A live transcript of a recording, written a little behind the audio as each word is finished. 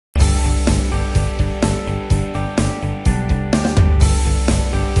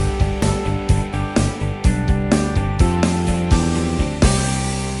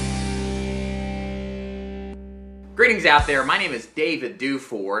Greetings out there. My name is David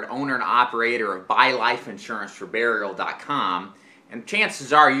Duford, owner and operator of buylifeinsuranceforburial.com, and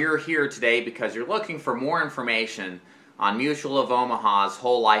chances are you're here today because you're looking for more information on Mutual of Omaha's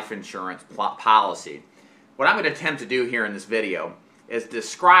whole life insurance policy. What I'm going to attempt to do here in this video is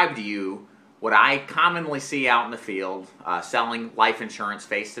describe to you what I commonly see out in the field selling life insurance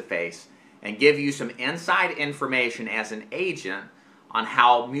face-to-face, and give you some inside information as an agent on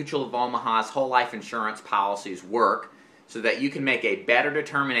how Mutual of Omaha's whole life insurance policies work, so that you can make a better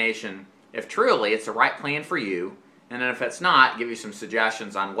determination if truly it's the right plan for you, and then if it's not, give you some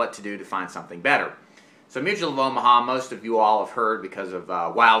suggestions on what to do to find something better. So Mutual of Omaha, most of you all have heard because of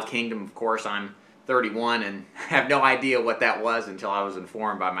Wild Kingdom. Of course, I'm 31 and have no idea what that was until I was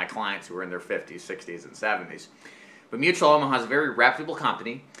informed by my clients who were in their 50s, 60s, and 70s. But Mutual of Omaha is a very reputable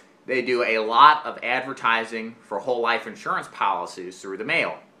company. They do a lot of advertising for whole life insurance policies through the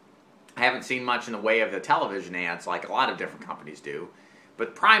mail. I haven't seen much in the way of the television ads like a lot of different companies do,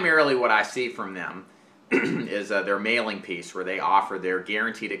 but primarily what I see from them is their mailing piece where they offer their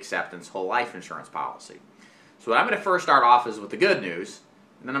guaranteed acceptance whole life insurance policy. So what I'm going to first start off is with the good news,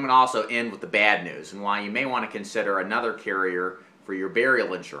 and then I'm going to also end with the bad news and why you may want to consider another carrier for your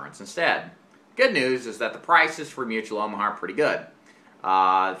burial insurance instead. Good news is that the prices for Mutual of Omaha are pretty good.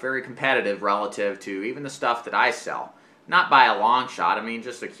 Very competitive relative to even the stuff that I sell. Not by a long shot, I mean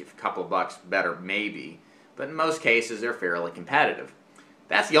just a couple bucks better maybe, but in most cases they're fairly competitive.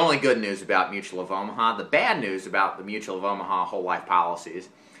 That's the only good news about Mutual of Omaha. The bad news about the Mutual of Omaha whole life policies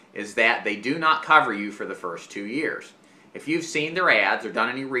is that they do not cover you for the first 2 years. If you've seen their ads or done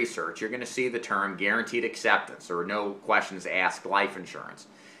any research, you're going to see the term guaranteed acceptance or no questions asked life insurance.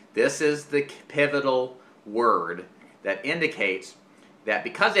 This is the pivotal word that indicates that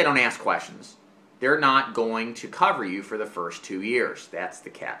because they don't ask questions, they're not going to cover you for the first 2 years. That's the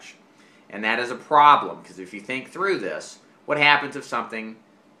catch. And that is a problem, because if you think through this, what happens if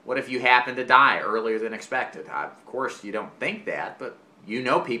what if you happen to die earlier than expected? Of course, you don't think that, but you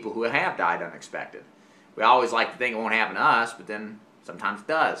know people who have died unexpected. We always like to think it won't happen to us, but then sometimes it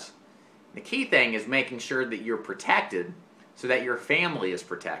does. The key thing is making sure that you're protected so that your family is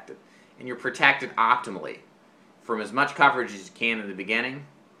protected, and you're protected optimally, from as much coverage as you can in the beginning,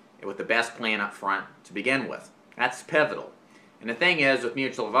 and with the best plan up front to begin with. That's pivotal. And the thing is, with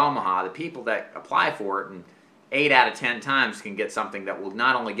Mutual of Omaha, the people that apply for it, and 8 out of 10 times can get something that will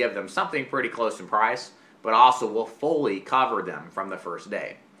not only give them something pretty close in price, but also will fully cover them from the first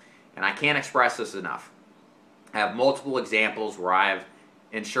day. And I can't express this enough. I have multiple examples where I've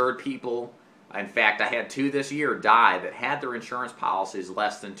insured people. In fact, I had 2 this year die that had their insurance policies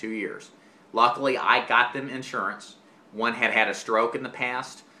less than 2 years. Luckily, I got them insurance. One had had a stroke in the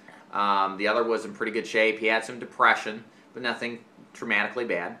past. The other was in pretty good shape. He had some depression, but nothing traumatically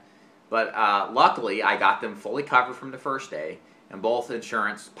bad. But luckily, I got them fully covered from the first day, and both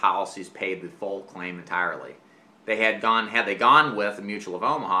insurance policies paid the full claim entirely. Had they gone with the Mutual of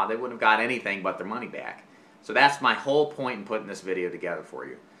Omaha, they wouldn't have got anything but their money back. So that's my whole point in putting this video together for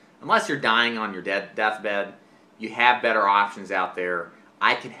you. Unless you're dying on your deathbed, you have better options out there.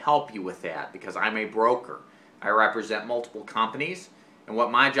 I can help you with that because I'm a broker. I represent multiple companies, and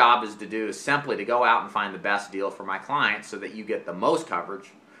what my job is to do is simply to go out and find the best deal for my clients so that you get the most coverage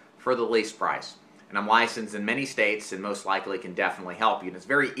for the least price. And I'm licensed in many states and most likely can definitely help you. And it's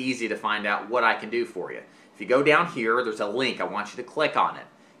very easy to find out what I can do for you. If you go down here, there's a link. I want you to click on it.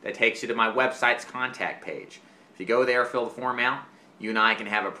 That takes you to my website's contact page. If you go there, fill the form out, you and I can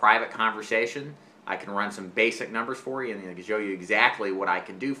have a private conversation. I can run some basic numbers for you and show you exactly what I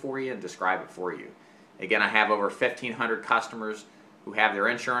can do for you and describe it for you. Again, I have over 1,500 customers who have their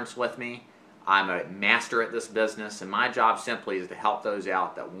insurance with me. I'm a master at this business, and my job simply is to help those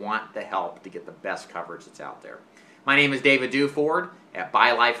out that want the help to get the best coverage that's out there. My name is David Duford at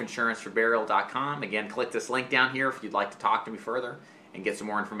buylifeinsuranceforburial.com. Again, click this link down here if you'd like to talk to me further and get some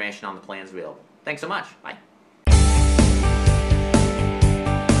more information on the plans available. Thanks so much. Bye.